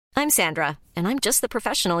I'm Sandra, and I'm just the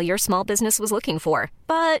professional your small business was looking for.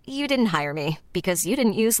 But you didn't hire me because you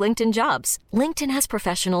didn't use LinkedIn Jobs. LinkedIn has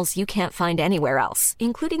professionals you can't find anywhere else,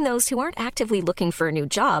 including those who aren't actively looking for a new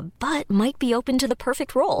job, but might be open to the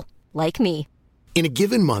perfect role, like me. In a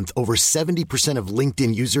given month, over 70% of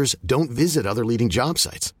LinkedIn users don't visit other leading job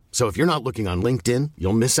sites. So if you're not looking on LinkedIn,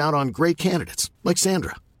 you'll miss out on great candidates like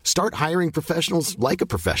Sandra. Start hiring professionals like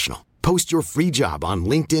a professional. Post your free job on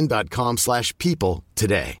linkedin.com/people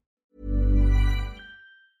today.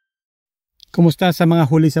 Kumusta sa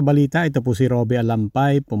mga huli sa balita? Ito po si Robbie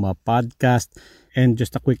Alampay, Puma Podcast. And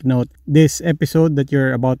just a quick note, this episode that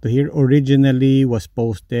you're about to hear originally was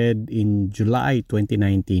posted in July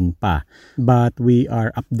 2019 pa. But we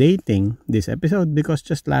are updating this episode because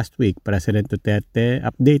just last week, President Duterte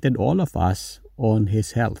updated all of us on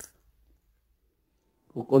his health.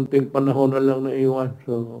 Kunting panahon na lang na iwan.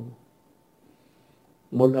 So,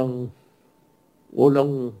 wala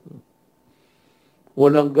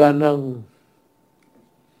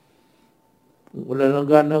nang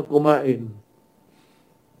ganang kumain.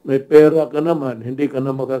 May pera ka naman, hindi ka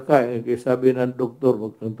na makakain. Kaya sabi ng doktor,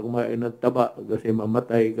 huwag kang kumain ng taba kasi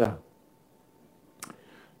mamatay ka.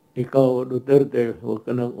 Ikaw, Duterte, huwag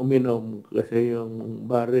ka nang uminom kasi yung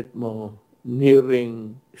barit mo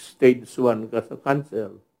nearing stage 1 ka sa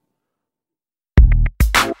cancer.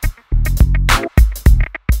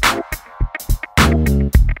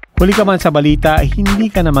 Huli ka man sa balita, hindi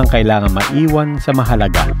ka naman kailangan maiwan sa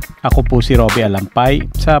mahalaga. Ako po si Robbie Alampay.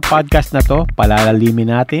 Sa podcast na to,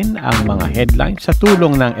 palalalimin natin ang mga headlines sa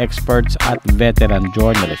tulong ng experts at veteran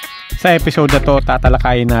journalists. Sa episode na to,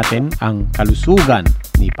 tatalakayin natin ang kalusugan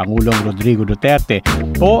ni Pangulong Rodrigo Duterte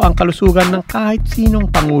o ang kalusugan ng kahit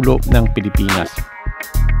sinong Pangulo ng Pilipinas.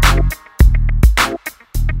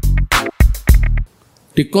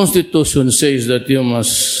 The Constitution says that you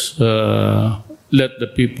must let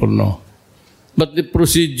the people know. But the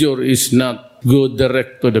procedure is not go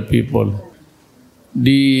direct to the people.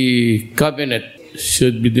 The cabinet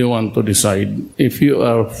should be the one to decide if you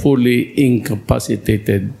are fully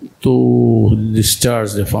incapacitated to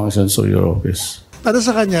discharge the functions of your office. Para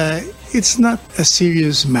sa kanya, it's not a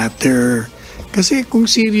serious matter. Kasi kung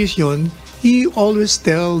serious yun, he always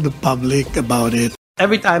tell the public about it.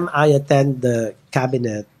 Every time I attend the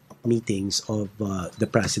cabinet meetings of the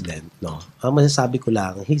president, ang masasabi ko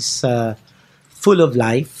lang, he's full of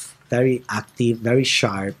life, very active, very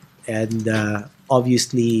sharp, and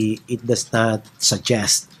obviously it does not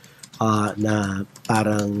suggest na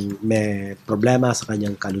parang may problema sa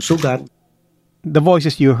kanyang kalusugan. The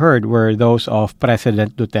voices you heard were those of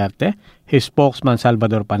President Duterte, his spokesman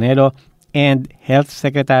Salvador Panelo, and Health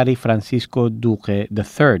Secretary Francisco Duque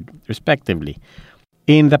III, respectively.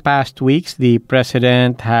 In the past weeks, the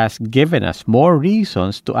President has given us more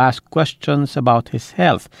reasons to ask questions about his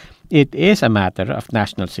health. It is a matter of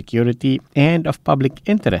national security and of public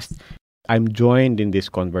interest. I'm joined in this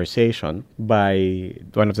conversation by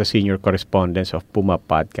one of the senior correspondents of Puma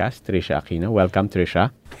Podcast, Trisha Aquino. Welcome, Trisha.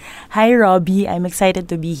 Hi, Robbie. I'm excited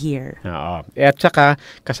to be here. At saka,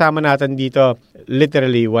 kasama natin dito,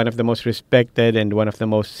 literally one of the most respected and one of the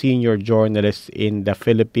most senior journalists in the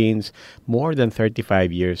Philippines. More than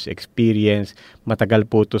 35 years experience. Matagal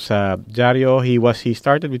po to sa dyaryo. He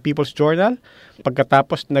started with People's Journal.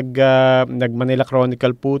 Pagkatapos nag-Manila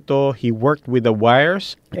Chronicle po to. He worked with The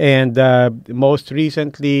Wires. And most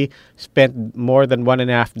recently, spent more than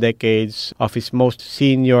 1.5 decades of his most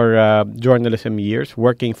senior journalism years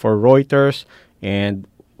working for Reuters, and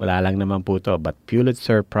wala lang naman po to, but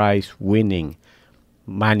Pulitzer Prize winning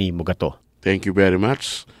Manny Mugato. Thank you very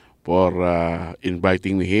much for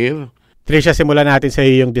inviting me here. Trisha, simulan natin sa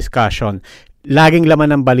iyo yung discussion. Laging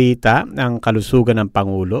laman ng balita ang kalusugan ng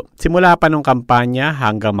Pangulo. Simula pa nung kampanya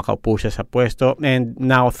hanggang makaupo siya sa pwesto, and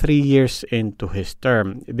now 3 years into his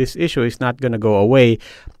term, this issue is not gonna go away.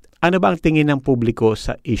 Ano ba ang tingin ng publiko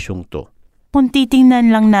sa isyung to? Kung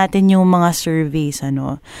titingnan lang natin yung mga surveys,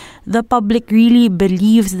 the public really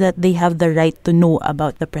believes that they have the right to know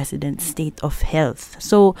about the President's state of health.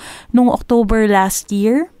 So, nung October last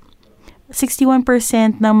year,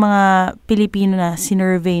 61% ng mga Pilipino na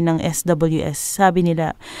sinurvey ng SWS, sabi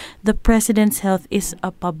nila, the President's health is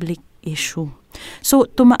a public issue.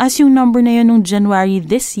 So, tumaas yung number na yun nung January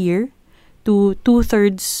this year to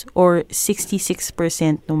 2/3 or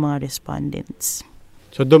 66% ng mga respondents.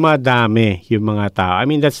 So dumadami yung mga tao. I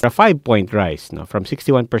mean, that's a 5-point rise, from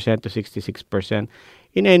 61% to 66%.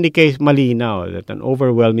 In any case, malinaw that an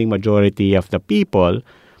overwhelming majority of the people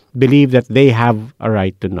believe that they have a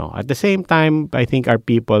right to know. At the same time, I think our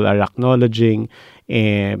people are acknowledging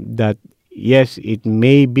that, yes, it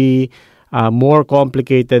may be more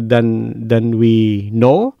complicated than we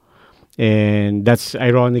know, And that's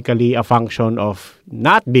ironically a function of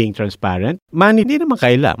not being transparent. Hindi naman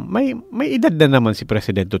kailam. May edad na naman si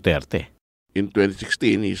President Duterte. In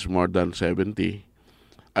 2016, he's more than 70.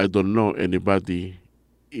 I don't know anybody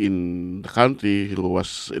in the country who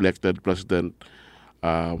was elected president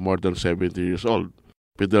more than 70 years old.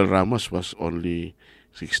 Fidel Ramos was only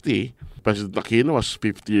 60. President Aquino was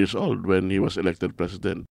 50 years old when he was elected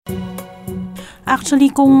president.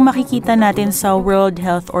 Actually, kung makikita natin sa World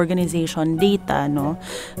Health Organization data,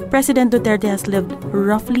 President Duterte has lived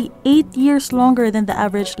roughly 8 years longer than the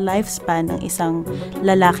average lifespan ng isang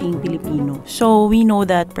lalaking Pilipino. So, we know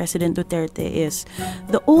that President Duterte is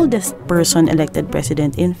the oldest person elected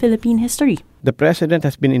president in Philippine history. The president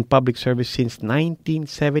has been in public service since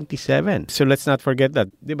 1977. So let's not forget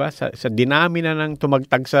that, 'di ba? Sa dinami na nang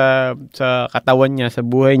tumagtag sa katawan niya, sa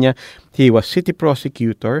buhay niya, he was city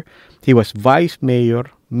prosecutor, he was vice mayor,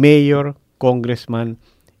 congressman,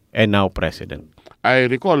 and now president. I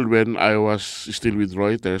recall when I was still with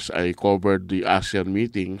Reuters, I covered the ASEAN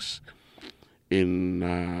meetings in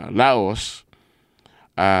Laos.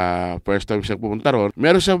 First time siya pumunta ron.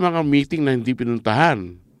 Meron siyang mga meeting na hindi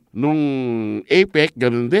pinuntahan. Nung APEC,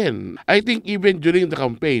 ganun din. I think even during the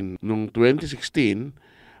campaign, nung 2016,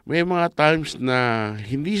 may mga times na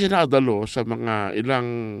hindi siya nakadalo sa mga ilang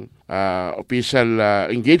official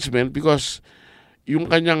engagement because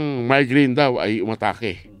yung kanyang migraine daw ay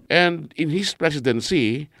umatake. And in his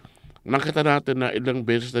presidency, nakita natin na ilang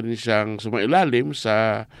beses na rin siyang sumailalim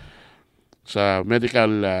sa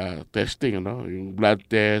medical testing, yung blood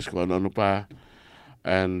test, kung ano-ano pa.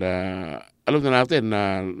 And alam na natin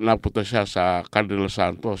na napunta siya sa Cardinal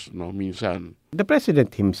Santos, minsan. The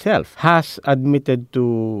president himself has admitted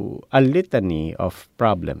to a litany of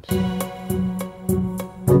problems.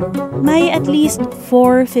 May at least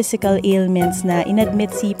 4 physical ailments na inadmit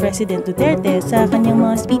si President Duterte sa kanyang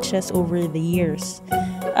mga speeches over the years.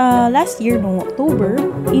 Last year, noong October,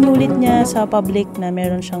 inulit niya sa public na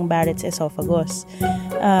meron siyang Barrett's esophagus.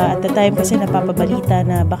 At the time kasi napapabalita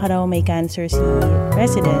na baka raw may cancer si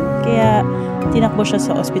President, kaya tinakbo siya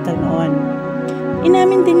sa ospital noon.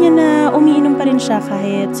 Inamin din niya na umiinom pa rin siya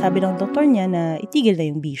kahit sabi ng doktor niya na itigil na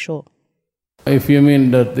yung bisyo. If you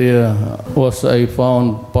mean that was I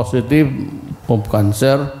found positive of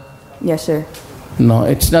cancer? Yes, sir. No,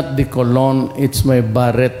 it's not the colon, it's my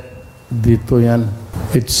Barrett. Dito yan.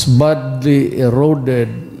 It's badly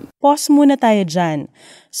eroded. Pause muna tayo dyan.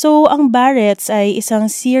 So, ang Barrett's ay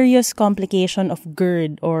isang serious complication of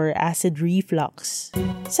GERD or acid reflux.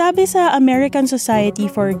 Sabi sa American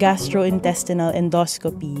Society for Gastrointestinal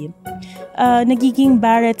Endoscopy, nagiging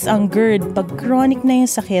Barrett's ang GERD pag chronic na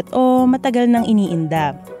yung sakit o matagal nang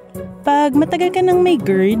iniinda. Pag matagal ka nang may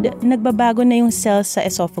GERD, nagbabago na yung cells sa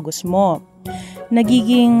esophagus mo.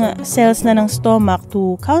 Nagiging cells na ng stomach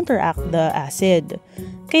to counteract the acid.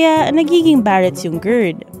 Kaya nagiging Barrett's yung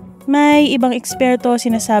GERD. May ibang eksperto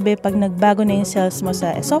sinasabi pag nagbago na yung cells mo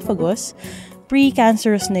sa esophagus,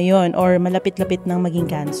 pre-cancerous na yon or malapit-lapit ng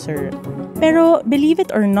maging cancer. Pero believe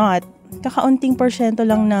it or not, kakaunting porsyento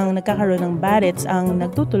lang ng nagkakaroon ng Barrett's ang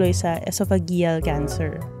nagtutuloy sa esophageal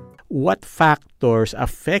cancer. What factors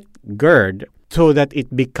affect GERD so that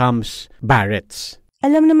it becomes Barrett's?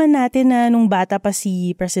 Alam naman natin na nung bata pa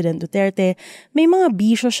si President Duterte, may mga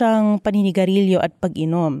bisyo siyang paninigarilyo at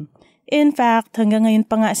pag-inom. In fact, hanggang ngayon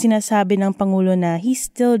pa nga sinasabi ng Pangulo na he's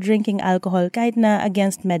still drinking alcohol kahit na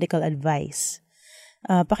against medical advice.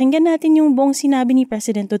 Pakinggan natin yung buong sinabi ni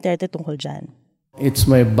President Duterte tungkol dyan. It's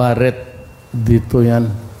my Barrett. Dito yan.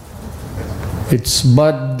 It's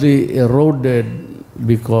badly eroded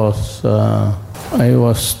because I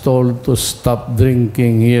was told to stop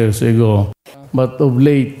drinking years ago. But of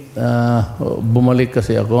late, bumalik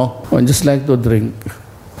kasi ako. I just like to drink.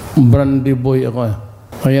 Brandy boy ako.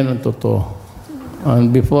 Ayan ang totoo.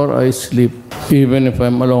 And before I sleep, even if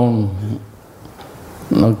I'm alone,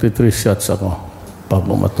 nagti-3 shots ako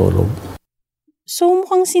bago matulog. So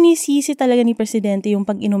mukhang sinisisi talaga ni Presidente yung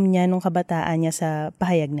pag-inom niya nung kabataan niya sa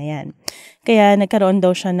pahayag na yan. Kaya nagkaroon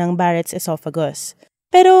daw siya ng Barrett's esophagus.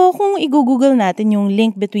 Pero kung i-google natin yung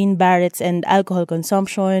link between Barrett's and alcohol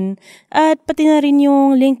consumption at pati na rin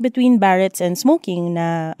yung link between Barrett's and smoking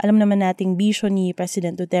na alam naman nating bisyo ni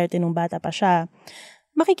President Duterte nung bata pa siya,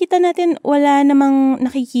 makikita natin wala namang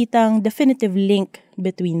nakikitang definitive link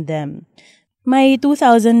between them. May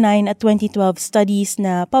 2009 at 2012 studies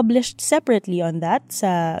na published separately on that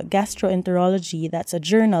sa Gastroenterology, that's a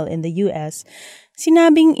journal in the US,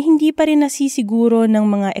 sinabing hindi pa rin nasisiguro ng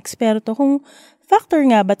mga eksperto kung factor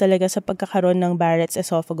nga ba talaga sa pagkakaroon ng Barrett's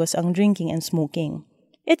esophagus ang drinking and smoking.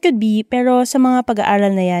 It could be, pero sa mga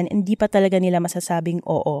pag-aaral na yan, hindi pa talaga nila masasabing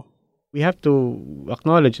oo. We have to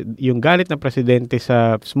acknowledge yung galit ng presidente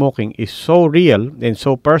sa smoking is so real and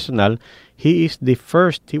so personal. He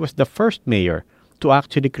was the first mayor to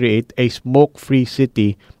actually create a smoke-free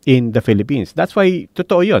city in the Philippines. That's why,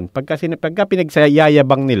 totoo yun. Pagka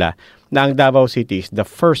pinagsayayabang nila na ang Davao City is the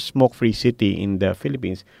first smoke-free city in the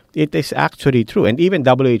Philippines, it is actually true. And even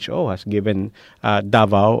WHO has given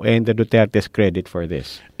Davao and the Duterte's credit for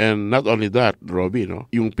this. And not only that, Robbie,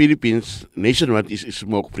 no? Yung Philippines, nationwide is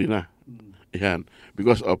smoke-free na. Yan.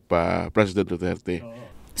 Because of President Duterte.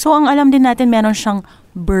 So, ang alam din natin, meron siyang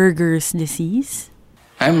Buerger's disease.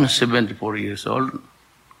 I'm 74 years old.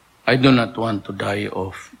 I do not want to die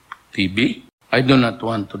of TB. I do not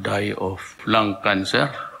want to die of lung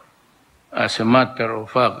cancer. As a matter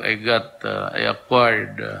of fact, I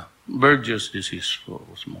acquired Buerger's disease for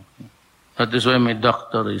smoking. That is why my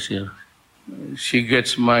doctor is here. She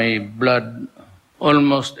gets my blood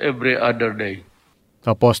almost every other day.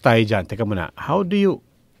 So, pause tayo dyan. Teka muna.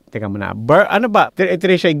 Teka muna. Ano ba?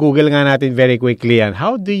 Tricia, i-google nga natin very quickly yan.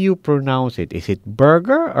 How do you pronounce it? Is it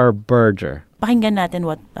burger or burger? Pakinggan natin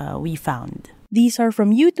what we found. These are from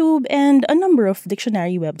YouTube and a number of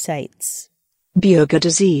dictionary websites. Buerger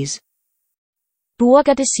disease.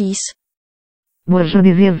 Buerger disease. Buerger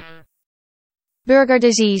disease. Buerger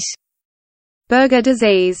disease. Buerger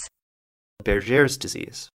disease. Buerger's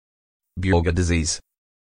disease. Buerger disease.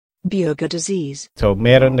 Buerger disease. So,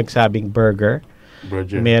 meron nagsabing burger.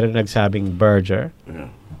 Burger. Meron nagsabing burger.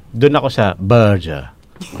 Yeah. Doon ako sa burger.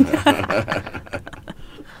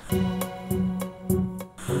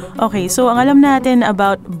 Okay, so ang alam natin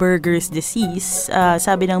about Buerger's disease,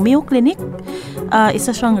 sabi ng Mayo Clinic,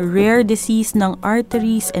 isa siyang rare disease ng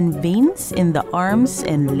arteries and veins in the arms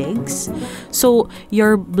and legs. So,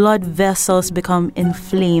 your blood vessels become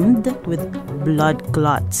inflamed with blood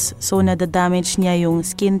clots. So, nadadamage niya yung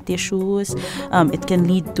skin tissues. It can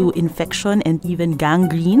lead to infection and even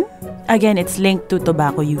gangrene. Again, it's linked to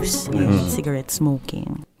tobacco use and cigarette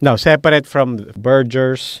smoking. Now, separate from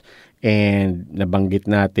Buerger's and nabanggit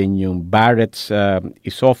natin yung Barrett's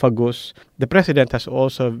esophagus, the President has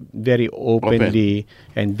also very openly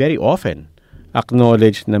and very often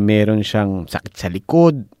acknowledged na meron siyang sakit sa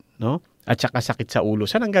likod, no? At saka sakit sa ulo.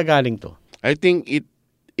 Saan ang gagaling to? I think it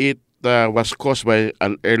was caused by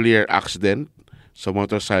an earlier accident sa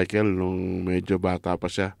motorcycle nung medyo bata pa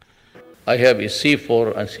siya. I have a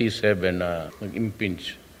C4 and C7 na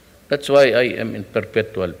nag-impinge. That's why I am in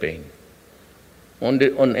perpetual pain. On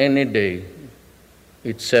any day,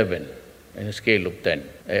 it's 7 on a scale of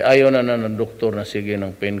 10. Ayaw na ng doktor na sige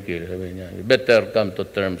ng painkiller. Sabi niya, you better come to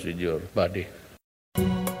terms with your body.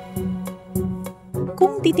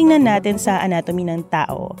 Kung titingnan natin sa anatomy ng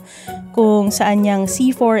tao, kung saan niyang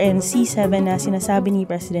C4 and C7 na sinasabi ni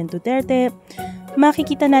President Duterte,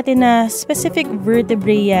 makikita natin na specific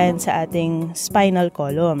vertebrae yan sa ating spinal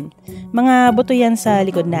column. Mga buto yan sa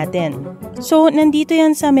likod natin. So, nandito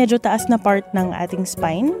yan sa medyo taas na part ng ating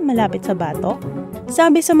spine, malapit sa batok.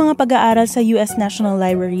 Sabi sa mga pag-aaral sa US National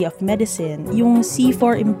Library of Medicine, yung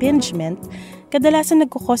C4 impingement, kadalasan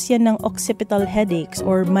nagkukos yan ng occipital headaches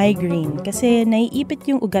or migraine kasi naiipit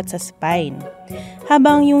yung ugat sa spine.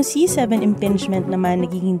 Habang yung C7 impingement naman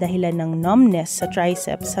nagiging dahilan ng numbness sa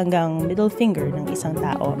triceps hanggang middle finger ng isang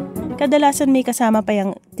tao. Kadalasan may kasama pa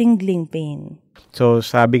yung tingling pain. So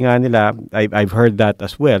sabi nga nila, I've heard that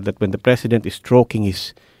as well, that when the President is stroking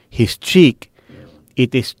his cheek,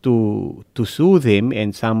 it is to soothe him,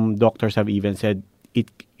 and some doctors have even said it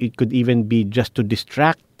could even be just to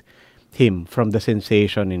distract him from the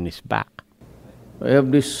sensation in his back. I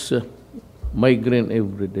have this migraine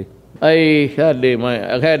every day. I had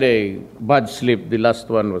a bad sleep. The last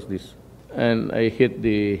one was this, and I hit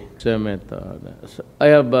the cement. I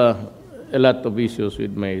have a lot of issues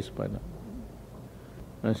with my spine.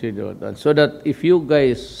 So that if you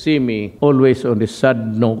guys see me always on the sad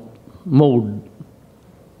mode,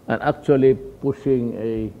 and actually pushing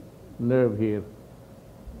a nerve here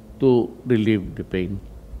to relieve the pain.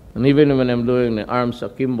 And even when I'm doing the arms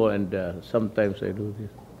akimbo and sometimes I do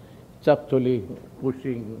this, it's actually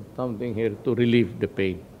pushing something here to relieve the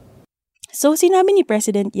pain. So sinabi ni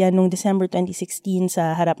President yan noong December 2016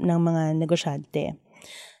 sa harap ng mga negosyante.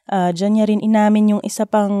 Diyan niya rin inamin yung isa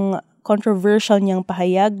pang controversial niyang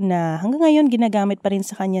pahayag na hanggang ngayon ginagamit pa rin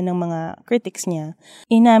sa kanya ng mga critics niya.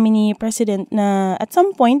 Inamin ni President na at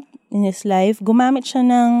some point in his life, gumamit siya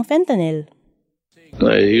ng fentanyl.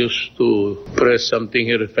 I used to press something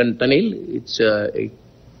here, fentanyl. It's a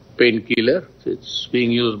painkiller. It's being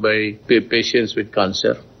used by patients with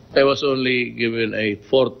cancer. I was only given a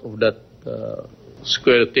fourth of that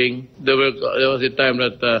square thing. There was a time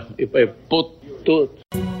that if I put two...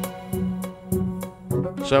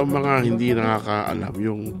 Sa mga hindi nakakaalam,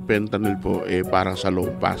 yung fentanyl po parang sa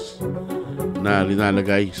lumpas na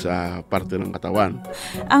linalagay sa parte ng katawan.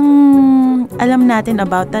 Ang alam natin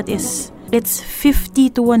about that is it's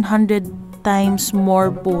 50 to 100 times more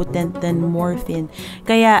potent than morphine.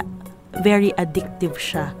 Kaya very addictive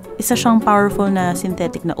siya. Isa siyang powerful na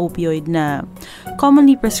synthetic na opioid na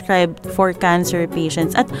commonly prescribed for cancer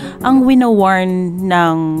patients. At ang winawarn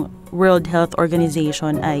ng World Health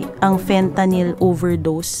Organization ay ang fentanyl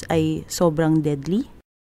overdose ay sobrang deadly.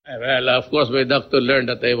 Well, of course, my doctor learned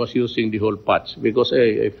that I was using the whole patch because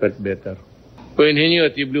I felt better. When he knew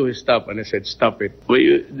it, he blew his top and I said, stop it.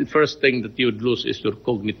 The first thing that you would lose is your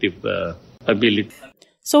cognitive ability.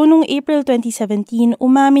 So, noong April 2017,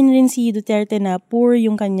 umamin rin si Duterte na poor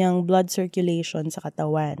yung kanyang blood circulation sa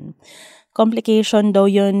katawan. Complication daw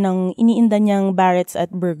yon ng iniinda niyang Barrett's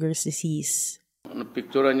at Buerger's disease.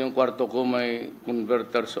 Napicturan yung kwarto ko, may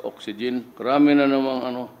converter sa oxygen. Karami na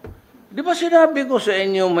namang Di ba sinabi ko sa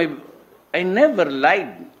inyo, I never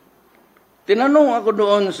lied. Tinanong ako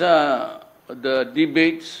doon sa the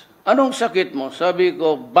debates, anong sakit mo? Sabi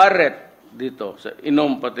ko, Barrett dito, sa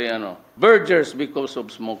inom pati Buerger's because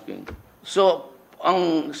of smoking. So,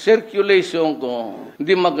 ang circulation ko,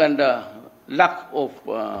 hindi maganda, lack of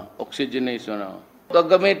oxygenation.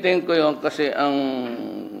 Gagamitin ko yun kasi ang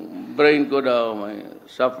brain ko daw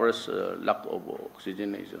suffers lack of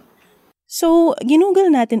oxygenation. So, ginugol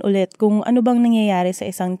natin ulit kung ano bang nangyayari sa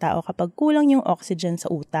isang tao kapag kulang yung oxygen sa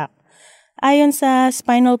utak. Ayon sa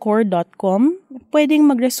spinalcord.com, pwedeng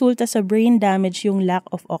magresulta sa brain damage yung lack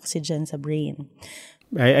of oxygen sa brain.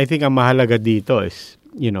 I think ang mahalaga dito is,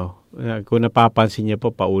 kung napapansin niyo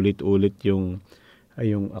po, paulit-ulit yung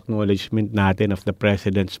acknowledgement natin of the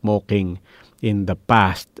president smoking in the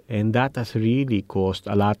past. And that has really caused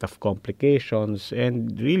a lot of complications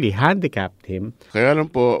and really handicapped him. Kaya lang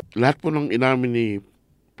po, lahat po ng inamin ni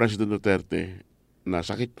President Duterte na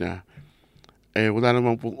sakit niya, wala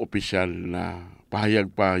namang pong opisyal na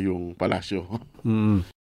pahayag pa yung palasyo.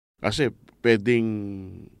 Kasi pwedeng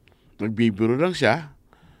nagbibiro lang siya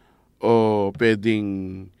o pwedeng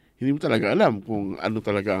hindi mo talaga alam kung ano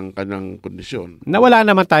talaga ang kanyang kondisyon. Nawala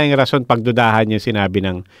naman tayong rason pagdudahan yung sinabi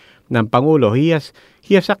ng Pangulo. He has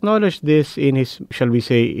acknowledged this in his, shall we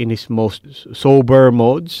say, in his most sober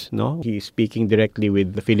modes. No, he is speaking directly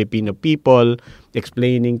with the Filipino people,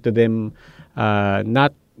 explaining to them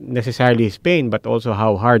not necessarily his pain, but also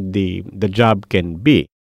how hard the job can be.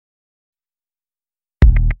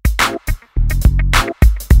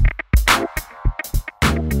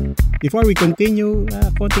 Before we continue,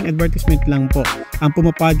 konting advertisement lang po. Ang Puma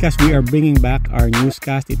Podcast, we are bringing back our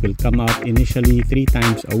newscast. It will come out initially 3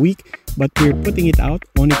 times a week, but we're putting it out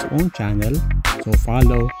on its own channel. So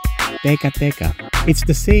follow Teka Teka. It's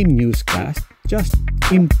the same newscast, just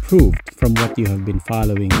improved from what you have been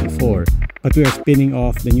following before. But we are spinning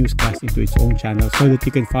off the newscast into its own channel so that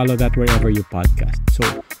you can follow that wherever you podcast.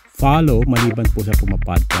 So follow, maliban po sa Puma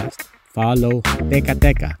Podcast, follow Teka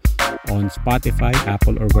Teka on Spotify,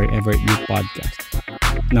 Apple, or wherever you podcast.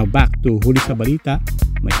 Now back to Huli sa Balita,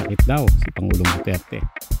 may sakit daw si Pangulong Duterte.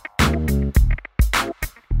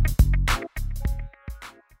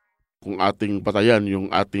 Kung ating patayan yung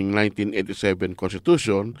ating 1987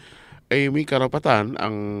 Constitution, may karapatan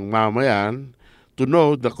ang mamayan to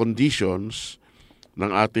know the conditions ng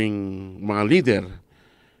ating mga leader.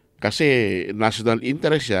 Kasi national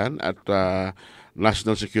interest yan at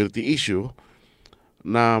national security issue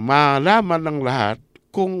na malaman ng lahat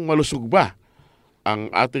kung malusog ba ang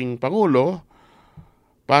ating Pangulo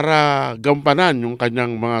para gampanan yung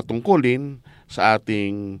kanyang mga tungkulin sa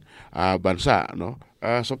ating bansa. No?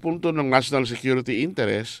 Sa punto ng national security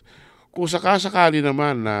interest, kung sakasakali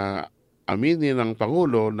naman na aminin ng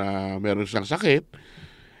Pangulo na meron siyang sakit,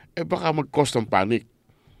 baka mag-cause ng panic,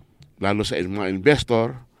 lalo sa mga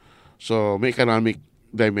investor. So may economic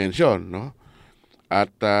dimension, no? At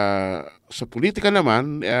sa politika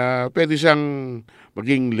naman, pwede siyang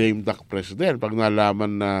maging lame duck president pag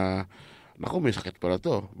nalaman na, naku, may sakit pala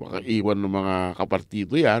to. Baka iwan ng mga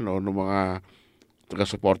kapartido yan o ng mga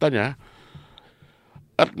taga-suporta niya.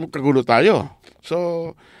 At magkagulo tayo.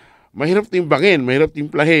 So, mahirap timbangin, mahirap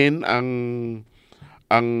timplahin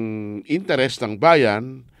ang interest ng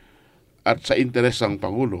bayan at sa interest ng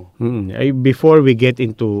Pangulo. Before we get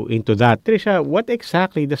into that, Trisha, what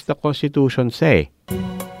exactly does the Constitution say?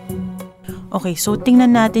 Okay, so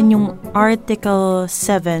tingnan natin yung Article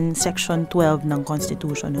 7, Section 12 ng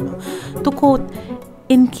Constitution. To quote,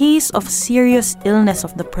 In case of serious illness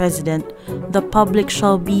of the President, the public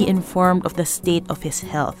shall be informed of the state of his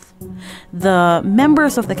health. The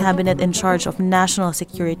members of the cabinet in charge of national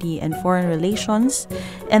security and foreign relations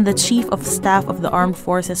and the Chief of Staff of the Armed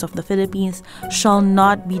Forces of the Philippines shall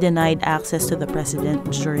not be denied access to the President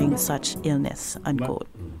during such illness,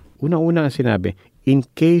 unquote. Unang-una ang sinabi, in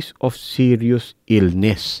case of serious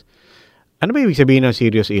illness. Ano ba ibig sabihin ng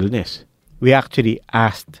serious illness? We actually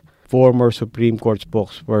asked former Supreme Court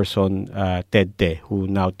spokesperson Ted Te, who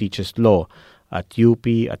now teaches law at UP,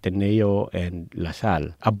 Ateneo, and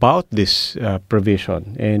LaSalle, about this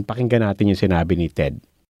provision. And pakinggan natin yung sinabi ni Ted.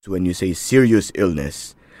 When you say serious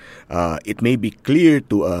illness, it may be clear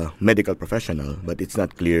to a medical professional, but it's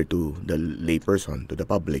not clear to the layperson, to the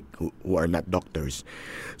public who are not doctors.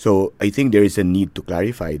 So I think there is a need to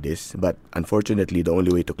clarify this, but unfortunately, the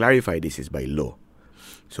only way to clarify this is by law.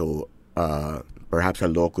 So perhaps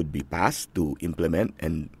a law could be passed to implement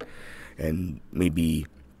and maybe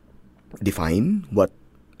define what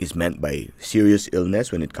is meant by serious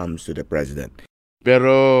illness when it comes to the president.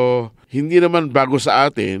 Pero hindi naman bago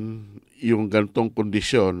sa atin yung gantong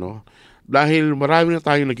kondisyon, no? Dahil marami na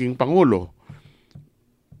tayong naging pangulo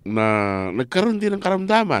na nagkaroon din ng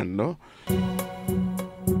karamdaman, no?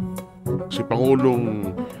 Si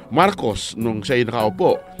Pangulong Marcos, nung siya ay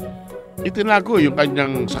nakaupo, itinago yung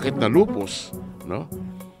kanyang sakit na lupus, no?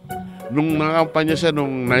 Nung nangampanya siya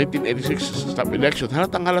nung 1986 stop election,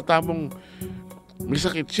 halatang-halata mong may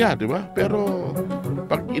sakit siya, di ba? Pero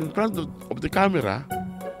pag in front of the camera,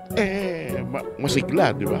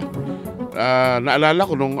 masigla, di ba? Naalala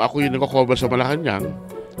ko nung ako yung nag-cover sa Malacanang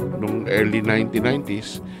nung early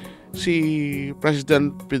 1990s, si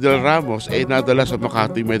President Fidel Ramos ay nadala sa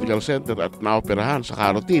Makati Medical Center at naoperahan sa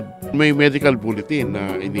carotid. May medical bulletin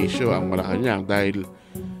na inisyo ang Malacanang dahil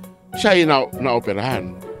siya ay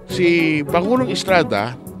naoperahan. Si Pangulong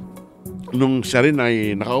Estrada, nung siya rin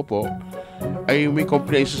ay nakaupo, ay may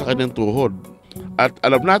complaints sa kanyang tuhod. At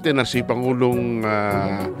alam natin na si Pangulong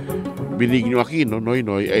Benigno Aquino,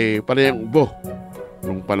 Noynoy, ay parehong ubo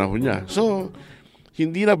nung panahon niya. So,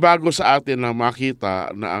 hindi na bago sa atin na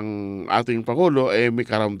makita na ang ating Pangulo ay may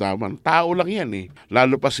karamdaman. Tao lang yan eh.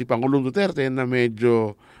 Lalo pa si Pangulong Duterte na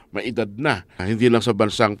medyo may edad na. Hindi lang sa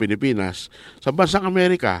bansang Pilipinas. Sa bansang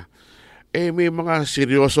Amerika, may mga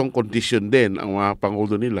seryosong kondisyon din ang mga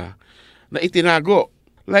Pangulo nila na itinago.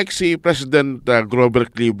 Like si President Grover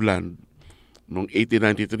Cleveland noong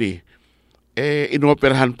 1893,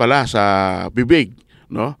 inoperahan pala sa bibig,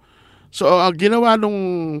 no? So, ang ginawa nung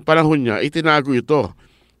panahon niya, itinago ito.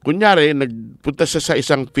 Kunyari, nagpunta siya sa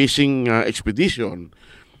isang fishing expedition.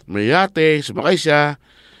 May yate, sumakay siya,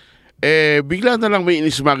 bigla na lang may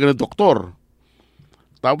inismaga ng doktor.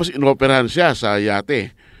 Tapos inoperahan siya sa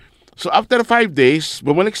yate. So, after 5 days,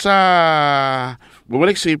 bumalik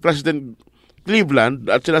si President Cleveland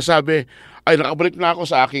at sinasabi, ay nakabalik na ako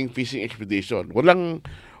sa aking fishing expedition. Walang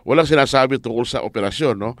sinasabi tungkol sa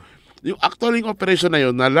operasyon, no? Yung actual operation na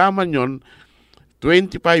yun, nalaman yon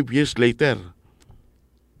 25 years later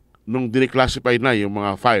nung dineclassify na yung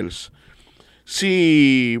mga files. Si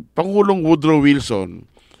Pangulong Woodrow Wilson,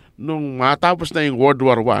 nung matapos na yung World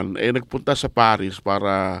War I, nagpunta sa Paris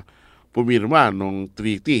para pumirma nung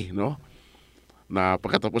treaty, no? Na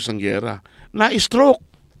pagkatapos ng giyera, na-stroke.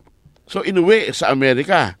 So, inuwi sa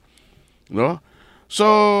Amerika, no? So,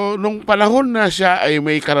 nung panahon na siya ay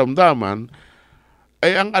may karamdaman,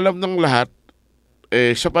 ay ang alam ng lahat,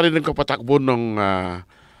 siya pa rin nagkapatakbo nung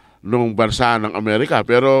bansa ng Amerika.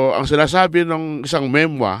 Pero ang sinasabi ng isang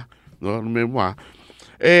memoir, no,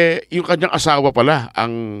 yung kanyang asawa pala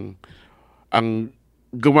ang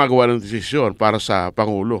gumagawa ng desisyon para sa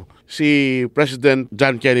Pangulo. Si President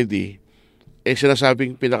John Kennedy,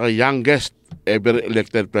 sinasabing pinaka-youngest ever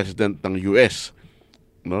elected president ng US,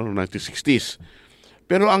 no, 1960s.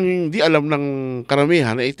 Pero ang hindi alam ng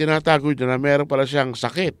karamihan ay tinatago niya na meron pala siyang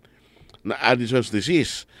sakit na Addison's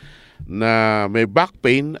disease, na may back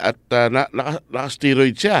pain at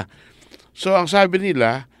naka-steroid siya. So ang sabi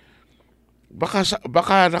nila, baka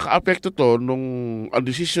naka-apekto to nung ang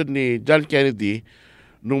decision ni John Kennedy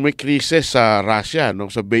nung may krisis sa Russia,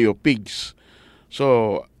 nung sa Bay of Pigs.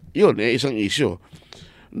 So, yun, isang issue.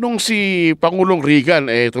 Nung si Pangulong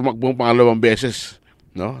Reagan tumakbong pangalawang beses,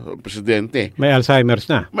 no, presidente. May Alzheimer's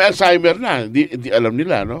na. May Alzheimer na, di alam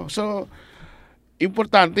nila, no. So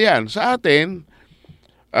importante 'yan sa atin.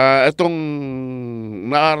 Itong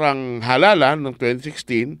naarang halalan ng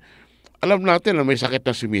 2016, alam natin na may sakit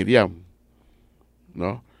na si Miriam,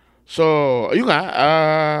 no. So ayun nga,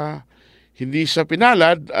 hindi siya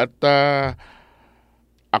pinalad at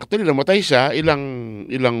actually namatay siya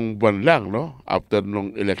ilang buwan lang, no, after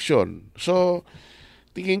nung election. So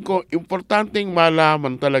tingin ko, importanteng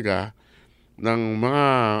malaman talaga ng mga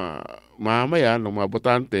mamayan, ng mga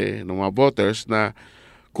botante, ng mga voters na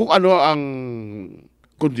kung ano ang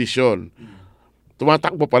kondisyon.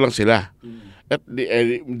 Tumatakbo pa lang sila. At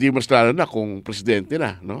di mas lalo na kung presidente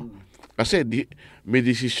na, no? Kasi may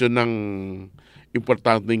desisyon ng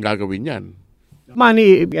importanteng gagawin yan.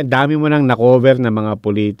 Manny, dami mo nang na-cover ng mga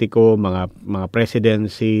politiko, mga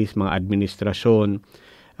presidencies, mga administrasyon,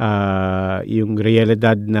 yung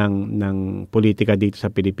realidad ng politika dito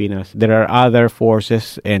sa Pilipinas. There are other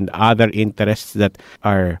forces and other interests that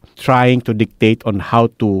are trying to dictate on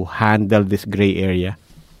how to handle this gray area.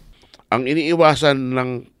 Ang iniiwasan ng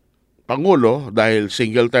Pangulo, dahil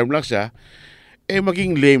single term lang siya,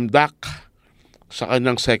 maging lame duck sa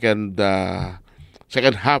kanyang second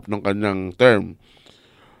half ng kanyang term.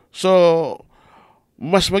 So,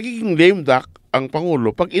 mas magiging lame duck ang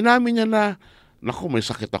Pangulo pag inamin niya na, naku, may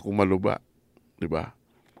sakit akong maluba. Diba?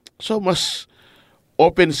 So, mas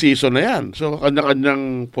open season na yan. So,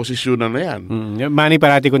 kanya-kanyang posisyonan na yan. Manny,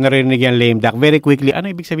 parati ko narinig yung lame duck. Very quickly,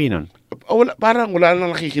 ano ibig sabihin nun? Parang wala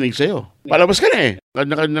nang nakikinig sa'yo. Palabas ka na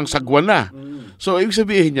Kanya-kanyang sagwan na. So, ibig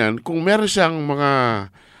sabihin yan, kung meron siyang mga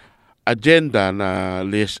agenda na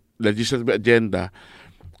legislative agenda,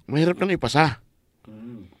 mahirap nang ipasa.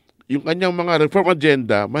 Yung kanyang mga reform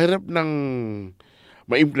agenda, mahirap nang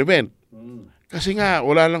ma-implement. Kasi nga,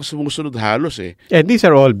 wala lang sumusunod halos And these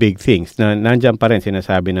are all big things na nandyan pa rin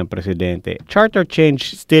sinasabi ng presidente. Charter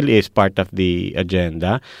change still is part of the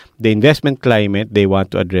agenda. The investment climate, they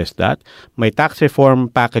want to address that. May tax reform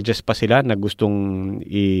packages pa sila na gustong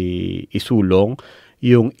isulong.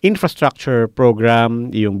 Yung infrastructure program,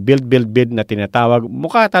 yung build na tinatawag,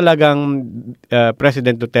 mukha talagang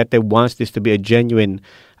President Duterte wants this to be a genuine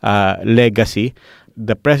legacy.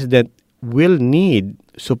 The president will need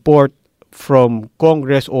support from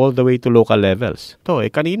Congress all the way to local levels.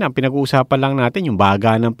 Kanina pinag-uusapan lang natin yung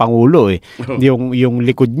baga ng Pangulo yung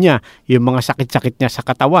likod niya, yung mga sakit-sakit niya sa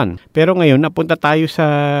katawan. Pero ngayon napunta tayo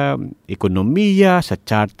sa ekonomiya, sa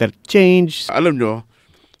charter change. Alam nyo,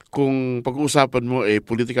 kung pag-uusapan mo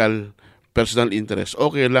political personal interest,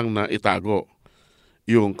 okay lang na itago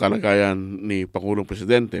yung kalagayan ni Pangulong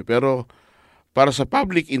Presidente. Pero para sa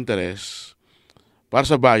public interest, para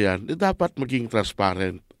sa bayan, dapat maging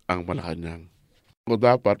transparent ang Malacanang. O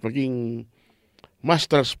dapat maging mas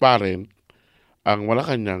transparent ang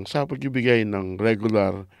Malacanang sa pagbibigay ng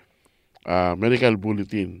regular medical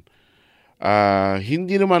bulletin.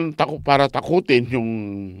 Hindi naman para takutin yung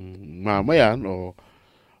mamayan o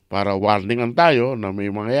para warningan tayo na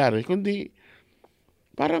may mangyayari, kundi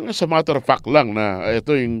parang sa matter of fact lang na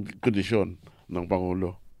ito yung kondisyon ng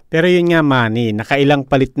Pangulo. Pero yun nga, Manny, nakailang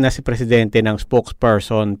palit na si Presidente ng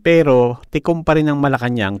spokesperson pero tikom pa rin ang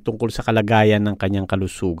Malacanang tungkol sa kalagayan ng kanyang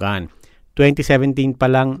kalusugan. 2017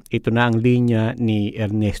 pa lang, ito na ang linya ni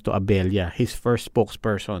Ernesto Abella, his first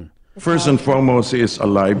spokesperson. First and foremost, he is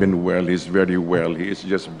alive and well. He's very well. He is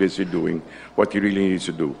just busy doing what he really needs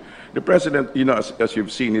to do. The President, as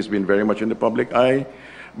you've seen, has been very much in the public eye.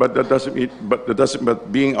 But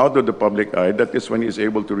being out of the public eye, that is when he's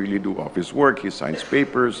able to really do office work. He signs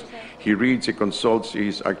papers, he reads, he consults.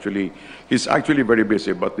 He's actually very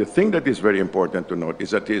busy. But the thing that is very important to note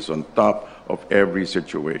is that he is on top of every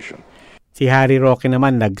situation. Si Harry Roque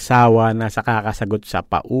naman nagsawa na sa kakasagot sa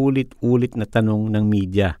paulit-ulit na tanong ng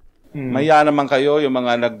media. Maya naman kayo yung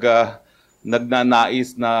mga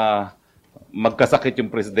nagnanais na magkasakit yung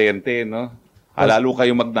presidente, no? Lalo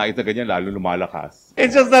kayong magnais na ganyan, lalo lumalakas.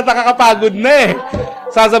 It's just that nakakapagod na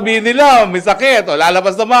Sasabihin nila, may sakit. O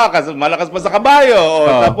lalabas na malakas pa sa kabayo.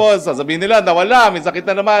 O tapos, sasabihin nila, nawala, may sakit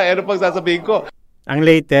na naman. Ano pag sasabihin ko? Ang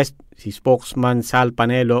latest, si spokesman Sal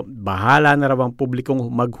Panelo, bahala na raw ang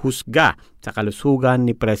publikong maghusga sa kalusugan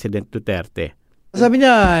ni President Duterte. Sabi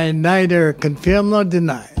niya, neither confirm nor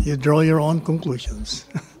deny. You draw your own conclusions.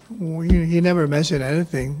 He never mentioned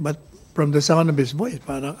anything, but from the sound of his voice,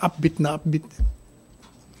 parang upbeat na upbeat.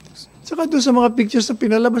 Saka doon sa mga pictures na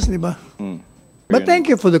pinalabas, di ba? But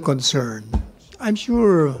thank you for the concern. I'm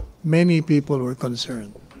sure many people were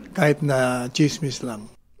concerned, kahit na chismis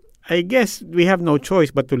lang. I guess we have no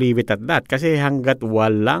choice but to leave it at that kasi hanggat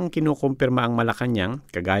walang kinukumpirma ang Malacanang,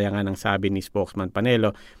 kagaya nga ng sabi ni spokesman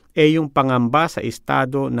Panelo, yung pangamba sa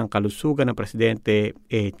estado ng kalusugan ng presidente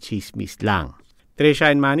chismis lang.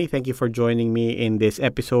 Trisha and Manny, thank you for joining me in this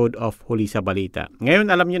episode of Huli sa Balita.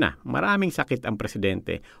 Ngayon alam nyo na, maraming sakit ang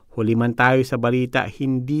presidente. Huli man tayo sa balita,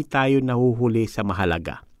 hindi tayo nahuhuli sa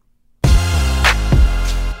mahalaga.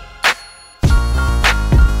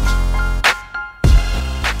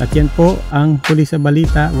 At yan po ang Huli sa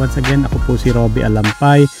Balita. Once again, ako po si Robbie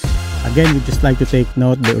Alampay. Again, we'd just like to take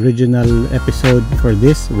note, the original episode for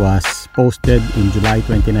this was posted in July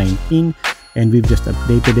 2019, and we've just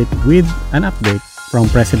updated it with an update from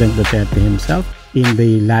President Duterte himself in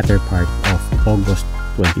the latter part of August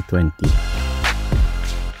 2020.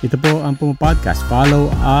 Ito po ang Puma Podcast. Follow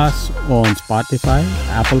us on Spotify,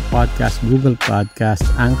 Apple Podcast, Google Podcast,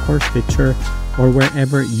 Anchor, Stitcher, or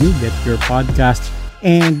wherever you get your podcast.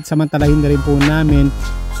 And samantalahin na rin po namin,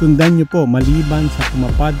 sundan nyo po maliban sa Puma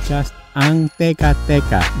Podcast ang Teka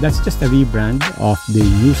Teka. That's just a rebrand of the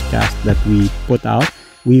newscast that we put out.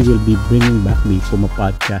 We will be bringing back the Puma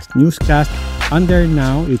Podcast newscast under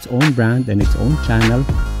now its own brand and its own channel,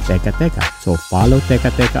 Teka Teka. So follow Teka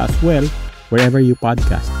Teka as well wherever you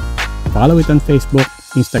podcast. Follow it on Facebook,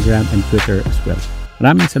 Instagram, and Twitter as well.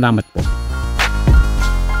 Maraming salamat po.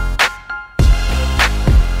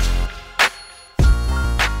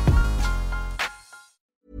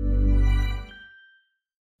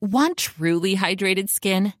 Want truly hydrated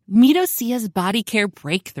skin? Meet Osea's Body Care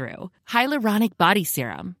Breakthrough Hyaluronic Body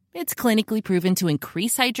Serum. It's clinically proven to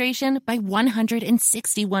increase hydration by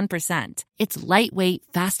 161%. It's lightweight,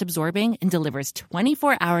 fast-absorbing, and delivers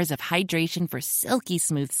 24 hours of hydration for silky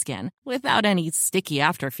smooth skin without any sticky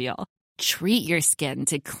afterfeel. Treat your skin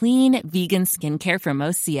to clean, vegan skincare from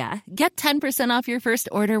Osea. Get 10% off your first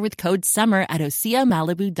order with code SUMMER at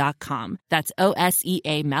OseaMalibu.com. That's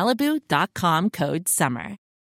OSEA Malibu.com, code SUMMER.